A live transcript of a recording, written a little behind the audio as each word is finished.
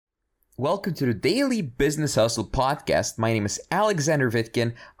Welcome to the Daily Business Hustle podcast. My name is Alexander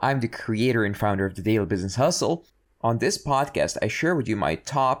Vitkin. I'm the creator and founder of the Daily Business Hustle. On this podcast, I share with you my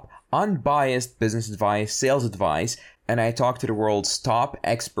top unbiased business advice, sales advice, and I talk to the world's top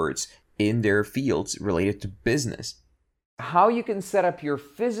experts in their fields related to business. How you can set up your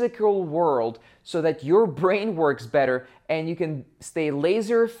physical world so that your brain works better and you can stay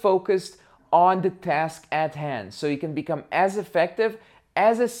laser focused on the task at hand so you can become as effective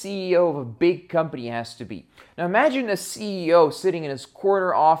as a CEO of a big company has to be. Now imagine a CEO sitting in his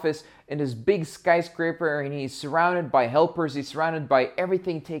corner office in his big skyscraper and he's surrounded by helpers, he's surrounded by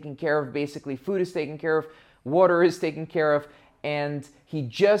everything taken care of, basically food is taken care of, water is taken care of, and he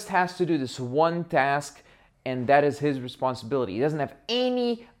just has to do this one task and that is his responsibility. He doesn't have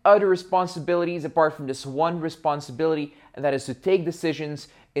any other responsibilities apart from this one responsibility, and that is to take decisions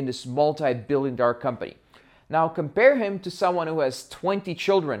in this multi-billion-dollar company. Now compare him to someone who has 20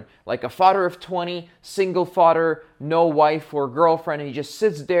 children, like a father of 20, single father, no wife or girlfriend, and he just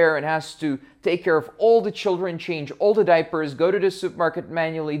sits there and has to take care of all the children, change all the diapers, go to the supermarket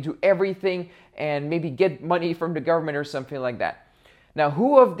manually, do everything, and maybe get money from the government or something like that. Now,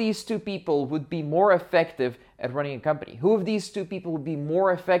 who of these two people would be more effective at running a company? Who of these two people would be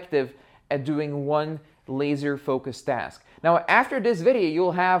more effective at doing one laser-focused task? Now, after this video,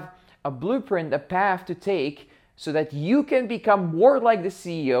 you'll have a blueprint, a path to take so that you can become more like the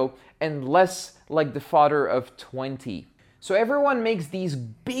CEO and less like the father of 20. So everyone makes these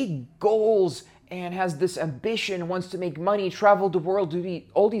big goals and has this ambition, wants to make money, travel the world, do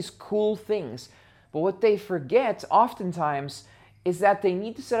all these cool things. But what they forget oftentimes is that they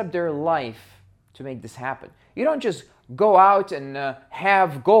need to set up their life to make this happen. You don't just go out and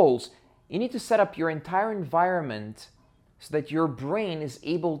have goals. You need to set up your entire environment so that your brain is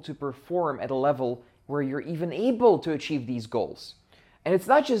able to perform at a level where you're even able to achieve these goals. And it's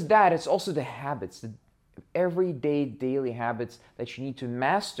not just that, it's also the habits, the everyday, daily habits that you need to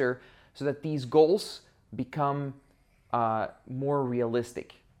master so that these goals become more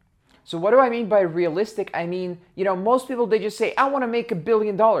realistic. So what do I mean by realistic? I mean, most people, they just say, I want to make $1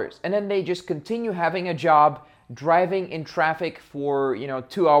 billion. And then they just continue having a job, driving in traffic for,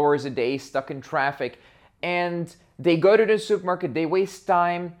 2 hours a day, stuck in traffic. And they go to the supermarket, they waste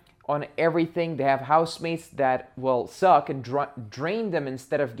time on everything. They have housemates that will suck and drain them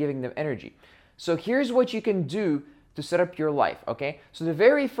instead of giving them energy. So here's what you can do to set up your life, okay? So the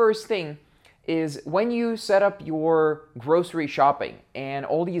very first thing is when you set up your grocery shopping and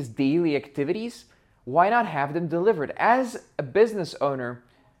all these daily activities, why not have them delivered? As a business owner,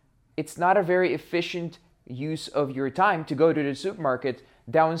 it's not a very efficient use of your time to go to the supermarket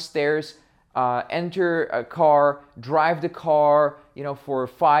downstairs, enter a car, drive the car, for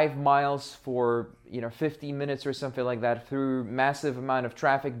 5 miles for, 15 minutes or something like that through massive amount of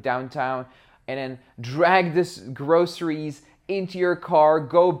traffic downtown, and then drag this groceries into your car,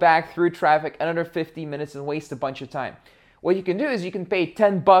 go back through traffic another 50 minutes and waste a bunch of time. What you can do is you can pay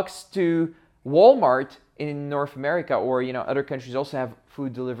 $10 to Walmart in North America, or other countries also have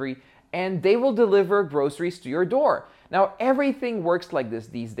food delivery, and they will deliver groceries to your door. Now everything works like this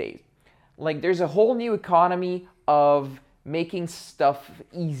these days. Like there's a whole new economy of making stuff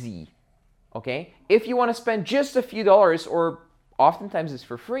easy, okay? If you want to spend just a few dollars, or oftentimes it's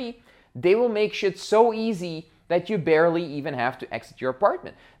for free, they will make shit so easy that you barely even have to exit your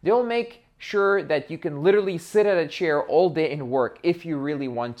apartment. They'll make sure that you can literally sit at a chair all day and work if you really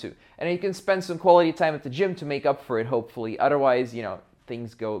want to. And you can spend some quality time at the gym to make up for it, hopefully. Otherwise,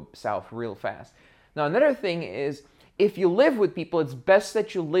 things go south real fast. Now, another thing is, if you live with people, it's best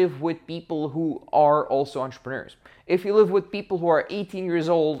that you live with people who are also entrepreneurs. If you live with people who are 18 years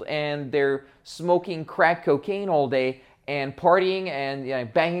old and they're smoking crack cocaine all day and partying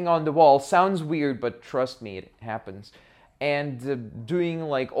and banging on the wall, sounds weird, but trust me, it happens. And doing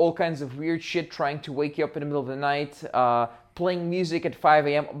like all kinds of weird shit, trying to wake you up in the middle of the night, playing music at 5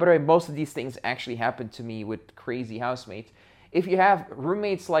 a.m. By the way, most of these things actually happen to me with crazy housemates. If you have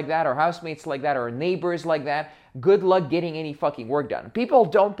roommates like that, or housemates like that, or neighbors like that, good luck getting any fucking work done. People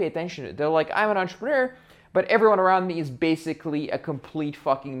don't pay attention to it. They're like, I'm an entrepreneur, but everyone around me is basically a complete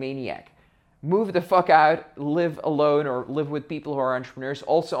fucking maniac. Move the fuck out, live alone, or live with people who are entrepreneurs,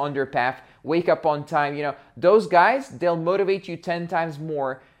 also on their path, wake up on time. Those guys, they'll motivate you 10 times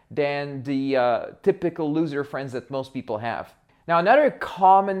more than the typical loser friends that most people have. Now, another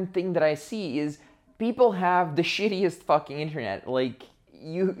common thing that I see is people have the shittiest fucking internet. Like,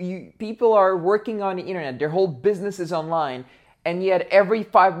 people are working on the internet, their whole business is online, and yet every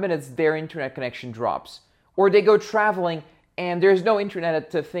 5 minutes their internet connection drops. Or they go traveling and there's no internet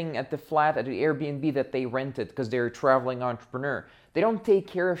at the thing, at the flat, at the Airbnb that they rented because they're a traveling entrepreneur. They don't take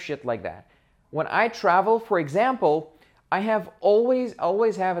care of shit like that. When I travel, for example, I have always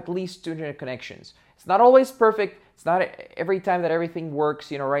have at least 2 internet connections. It's not always perfect. It's not every time that everything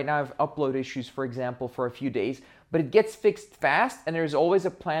works. Right now I have upload issues, for example, for a few days, but it gets fixed fast, and there's always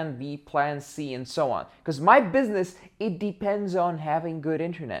a plan B, plan C, and so on. Because my business, it depends on having good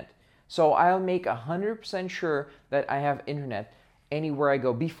internet. So I'll make 100% sure that I have internet anywhere I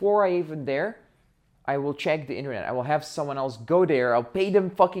go. Before I even there, I will check the internet. I will have someone else go there. I'll pay them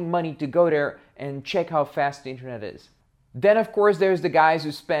fucking money to go there and check how fast the internet is. Then, of course, there's the guys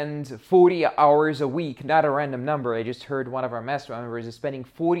who spend 40 hours a week, not a random number. I just heard one of our mastermind members is spending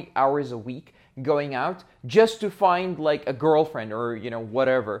 40 hours a week going out just to find like a girlfriend or,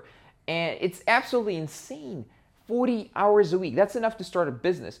 whatever. And it's absolutely insane. 40 hours a week. That's enough to start a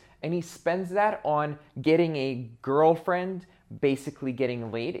business. And he spends that on getting a girlfriend, basically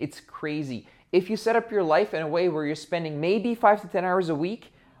getting laid. It's crazy. If you set up your life in a way where you're spending maybe 5 to 10 hours a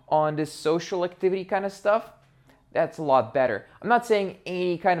week on this social activity kind of stuff, that's a lot better. I'm not saying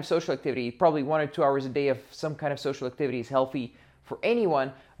any kind of social activity, probably 1 or 2 hours a day of some kind of social activity is healthy for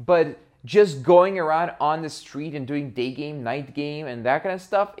anyone, but just going around on the street and doing day game, night game, and that kind of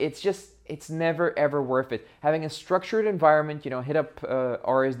stuff, it's never ever worth it. Having a structured environment, hit up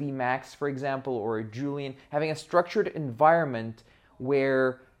RSD Max, for example, or Julian, having a structured environment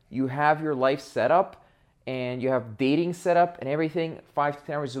where you have your life set up and you have dating set up and everything 5 to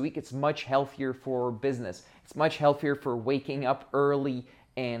 10 hours a week, it's much healthier for business. It's much healthier for waking up early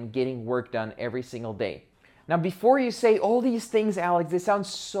and getting work done every single day. Now, before you say all these things, Alex, they sound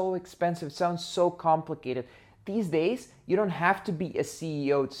so expensive, it sounds so complicated. These days, you don't have to be a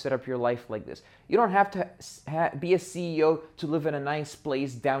CEO to set up your life like this. You don't have to be a CEO to live in a nice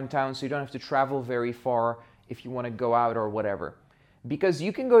place downtown, so you don't have to travel very far if you want to go out or whatever. Because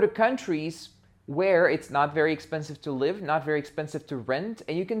you can go to countries where it's not very expensive to live, not very expensive to rent,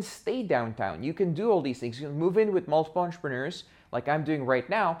 and you can stay downtown. You can do all these things. You can move in with multiple entrepreneurs, like I'm doing right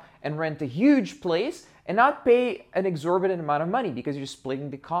now, and rent a huge place and not pay an exorbitant amount of money because you're splitting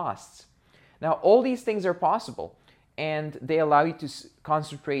the costs. Now, all these things are possible, and they allow you to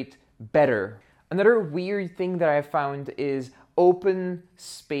concentrate better. Another weird thing that I found is open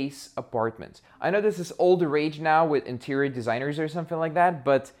space apartments. I know this is all the rage now with interior designers or something like that,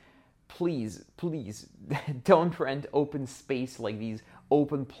 but please don't rent open space like these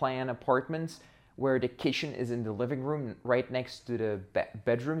open plan apartments where the kitchen is in the living room right next to the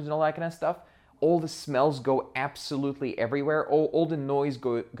bedrooms and all that kind of stuff. All the smells go absolutely everywhere. All the noise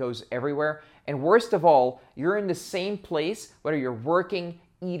goes everywhere. And worst of all, you're in the same place, whether you're working,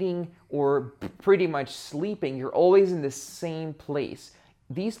 eating, or pretty much sleeping, you're always in the same place.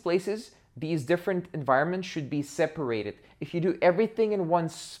 These places, these different environments should be separated. If you do everything in one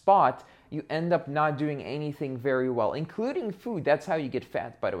spot, you end up not doing anything very well, including food. That's how you get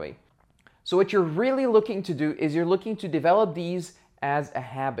fat, by the way. So what you're really looking to do is you're looking to develop these as a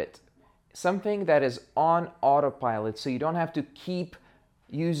habit, something that is on autopilot, so you don't have to keep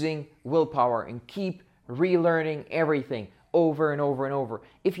using willpower and keep relearning everything over and over and over.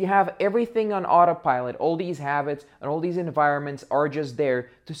 If you have everything on autopilot, all these habits and all these environments are just there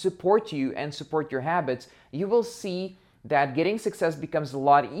to support you and support your habits, you will see that getting success becomes a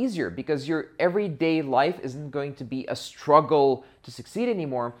lot easier because your everyday life isn't going to be a struggle to succeed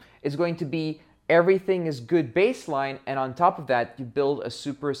anymore. It's going to be everything is good baseline, and on top of that, you build a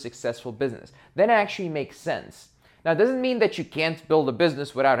super successful business. Then it actually makes sense. Now, it doesn't mean that you can't build a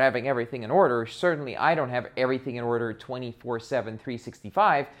business without having everything in order. Certainly, I don't have everything in order 24/7,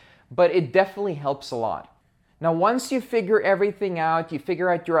 365, but it definitely helps a lot. Now, once you figure everything out, you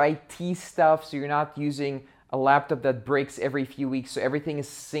figure out your IT stuff, so you're not using a laptop that breaks every few weeks, so everything is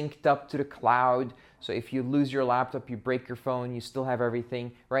synced up to the cloud. So if you lose your laptop, you break your phone, you still have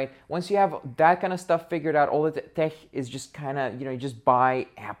everything, right? Once you have that kind of stuff figured out, all the tech is just kind of, you just buy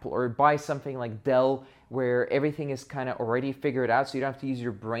Apple or buy something like Dell where everything is kind of already figured out, so you don't have to use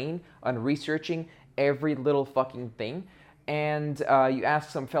your brain on researching every little fucking thing. And you ask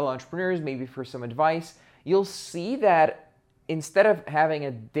some fellow entrepreneurs maybe for some advice. You'll see that instead of having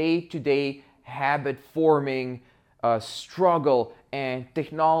a day-to-day habit forming struggle and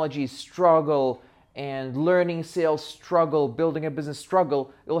technology struggle and learning sales struggle, building a business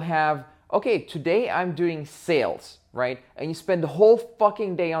struggle, you'll have, okay, today I'm doing sales, right? And you spend the whole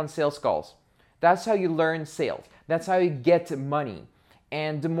fucking day on sales calls. That's how you learn sales. That's how you get money.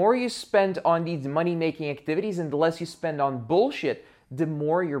 And the more you spend on these money-making activities and the less you spend on bullshit, the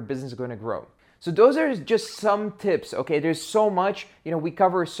more your business is going to grow. So those are just some tips, okay? There's so much, we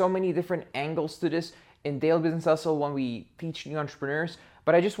cover so many different angles to this. in Daily Business Hustle when we teach new entrepreneurs,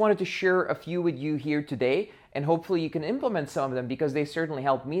 but I just wanted to share a few with you here today, and hopefully you can implement some of them because they certainly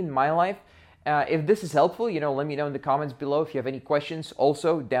helped me in my life. If this is helpful, let me know in the comments below if you have any questions.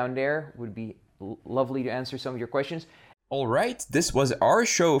 Also, down there would be lovely to answer some of your questions. All right, this was our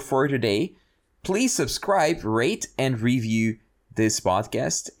show for today. Please subscribe, rate, and review this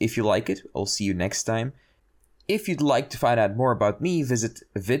podcast if you like it. I'll see you next time. If you'd like to find out more about me, visit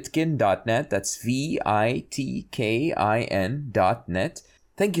vitkin.net. That's VITKIN.net.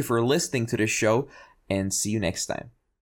 Thank you for listening to this show, and see you next time.